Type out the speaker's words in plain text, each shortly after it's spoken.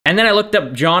And then I looked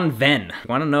up John Venn.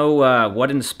 Want to know what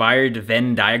inspired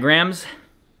Venn diagrams?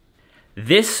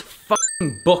 This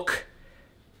fucking book.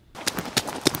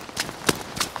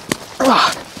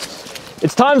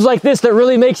 It's times like this that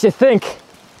really makes you think.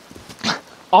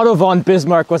 Otto von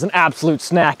Bismarck was an absolute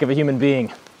snack of a human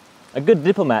being. A good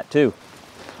diplomat too.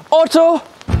 Otto!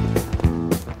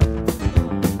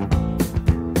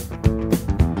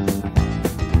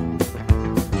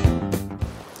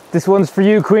 This one's for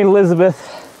you, Queen Elizabeth.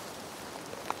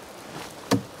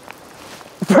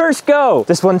 First go!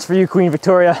 This one's for you, Queen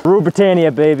Victoria. Rule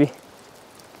Britannia, baby.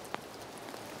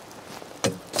 I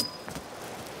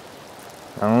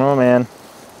don't know, man.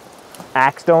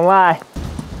 Acts don't lie.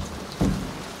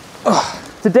 Ugh.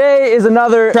 Today is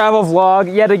another travel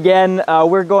vlog. Yet again,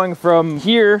 we're going from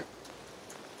here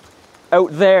out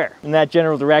there in that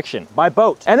general direction by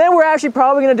boat. And then we're actually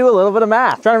probably gonna do a little bit of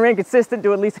math. Trying to remain consistent,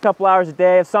 do at least a couple hours a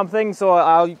day of something. So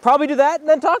I'll probably do that and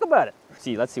then talk about it.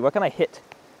 Let's see, what can I hit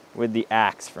with the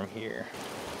axe from here?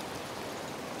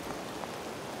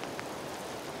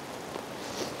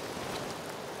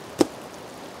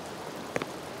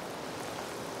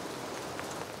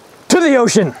 To the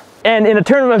ocean! And in a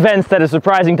turn of events that is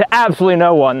surprising to absolutely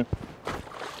no one,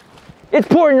 it's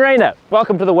pouring rain out.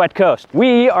 Welcome to the wet coast.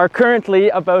 We are currently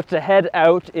about to head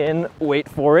out in, wait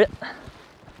for it,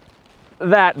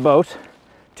 that boat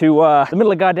to the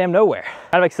middle of goddamn nowhere.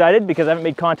 I'm excited because I haven't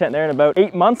made content there in about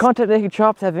 8 months. Content making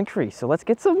chops have increased, so let's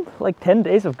get some like 10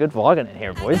 days of good vlogging in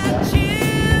here, boys.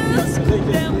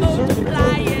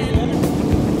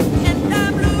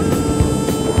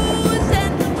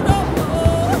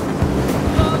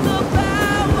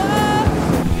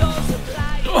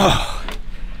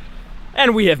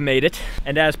 And we have made it.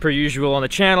 And as per usual on the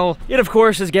channel, it of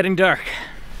course is getting dark.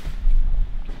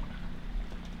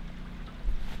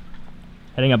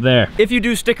 Heading up there. If you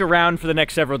do stick around for the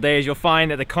next several days, you'll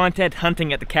find that the content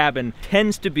hunting at the cabin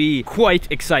tends to be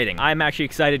quite exciting. I'm actually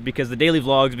excited because the daily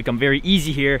vlogs become very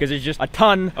easy here because there's just a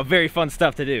ton of very fun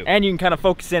stuff to do. And you can kind of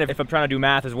focus in if I'm trying to do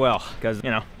math as well, because, you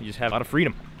know, you just have a lot of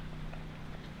freedom.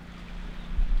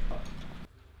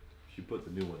 She put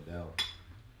the new one down.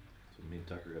 So me and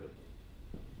Tucker got it.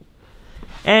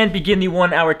 And begin the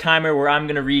 1 hour timer where I'm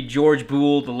gonna read George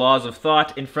Boole, The Laws of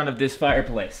Thought, in front of this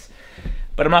fireplace.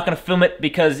 But I'm not gonna film it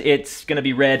because it's gonna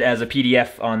be read as a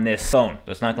PDF on this phone,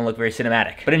 so it's not gonna look very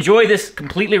cinematic. But enjoy this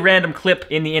completely random clip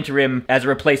in the interim as a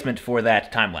replacement for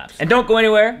that time lapse. And don't go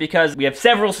anywhere because we have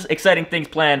several exciting things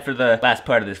planned for the last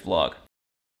part of this vlog.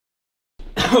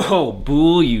 Oh,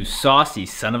 Boole, you saucy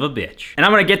son of a bitch. And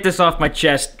I'm gonna get this off my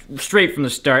chest straight from the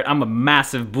start. I'm a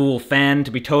massive Boole fan,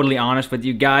 to be totally honest with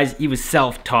you guys. He was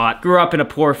self-taught, grew up in a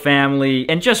poor family,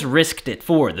 and just risked it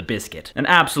for the biscuit. An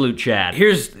absolute Chad.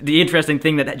 Here's the interesting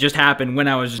thing that just happened when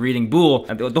I was reading Boole.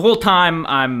 The whole time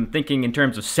I'm thinking in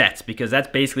terms of sets, because that's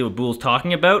basically what Boole's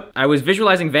talking about. I was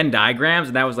visualizing Venn diagrams,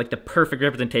 and that was like the perfect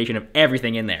representation of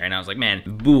everything in there. And I was like, man,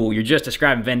 Boole, you're just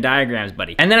describing Venn diagrams,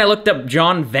 buddy. And then I looked up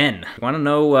John Venn. Wanna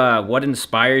know what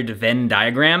inspired Venn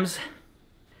diagrams?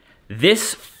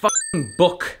 This fucking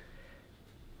book.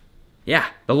 Yeah,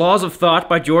 The Laws of Thought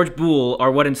by George Boole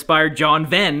are what inspired John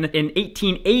Venn in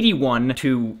 1881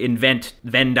 to invent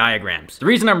Venn diagrams. The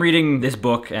reason I'm reading this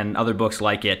book and other books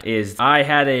like it is I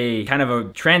had a kind of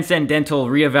a transcendental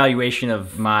reevaluation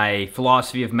of my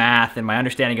philosophy of math and my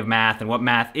understanding of math and what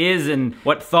math is and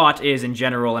what thought is in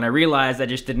general, and I realized I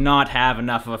just did not have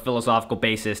enough of a philosophical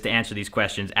basis to answer these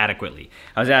questions adequately.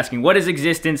 I was asking, what is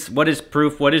existence? What is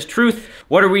proof? What is truth?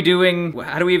 What are we doing?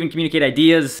 How do we even communicate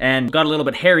ideas? And got a little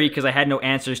bit hairy because I had no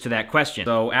answers to that question.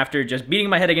 So after just beating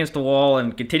my head against the wall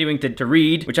and continuing to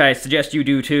read, which I suggest you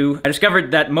do too, I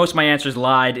discovered that most of my answers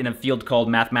lied in a field called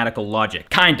mathematical logic.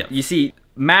 Kind of. You see,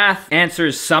 math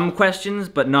answers some questions,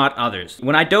 but not others.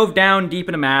 When I dove down deep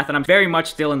into math, and I'm very much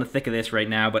still in the thick of this right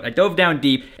now, but I dove down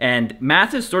deep, and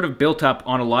math is sort of built up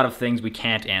on a lot of things we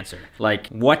can't answer. Like,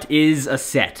 what is a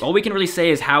set? All we can really say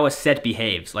is how a set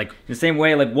behaves. Like, in the same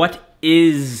way, like, what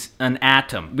is an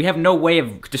atom? We have no way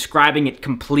of describing it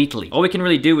completely. All we can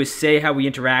really do is say how we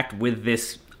interact with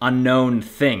this unknown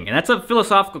thing. And that's a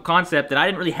philosophical concept that I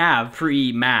didn't really have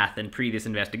pre-math and pre this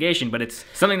investigation, but it's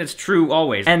something that's true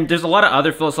always. And there's a lot of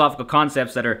other philosophical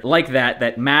concepts that are like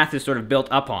that math is sort of built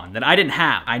up on, that I didn't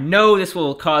have. I know this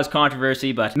will cause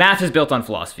controversy, but math is built on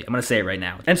philosophy. I'm gonna say it right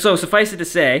now. And so suffice it to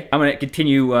say, I'm gonna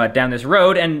continue down this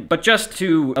road, but just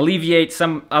to alleviate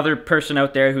some other person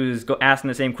out there who's asking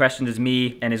the same questions as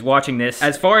me and is watching this,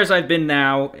 as far as I've been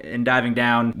now in diving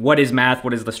down, what is math?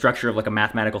 What is the structure of like a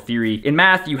mathematical theory? In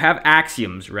math, you have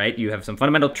axioms, right? You have some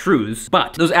fundamental truths,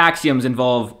 but those axioms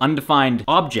involve undefined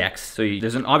objects. So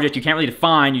there's an object you can't really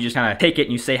define, you just kind of take it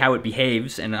and you say how it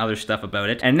behaves and other stuff about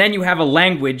it. And then you have a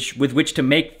language with which to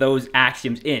make those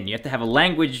axioms in. You have to have a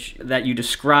language that you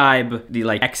describe the,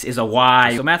 like, X is a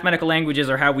Y. So mathematical languages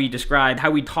are how we describe,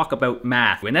 how we talk about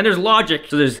math. And then there's logic.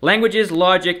 So there's languages,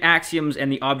 logic, axioms,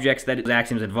 and the objects that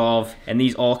axioms involve, and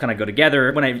these all kind of go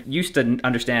together. When I used to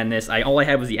understand this, all I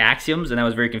had was the axioms, and that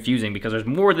was very confusing because there's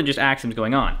more than just axioms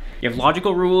going on. You have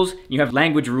logical rules, you have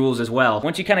language rules as well.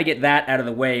 Once you kind of get that out of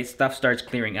the way, stuff starts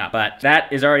clearing up. But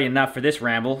that is already enough for this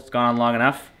ramble. It's gone on long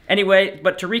enough. Anyway,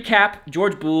 but to recap,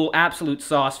 George Boole, absolute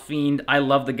sauce fiend. I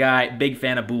love the guy, big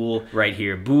fan of Boole right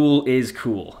here. Boole is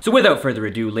cool. So without further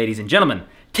ado, ladies and gentlemen,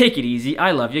 take it easy,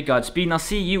 I love you, Godspeed, and I'll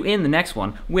see you in the next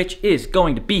one, which is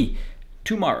going to be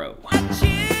tomorrow.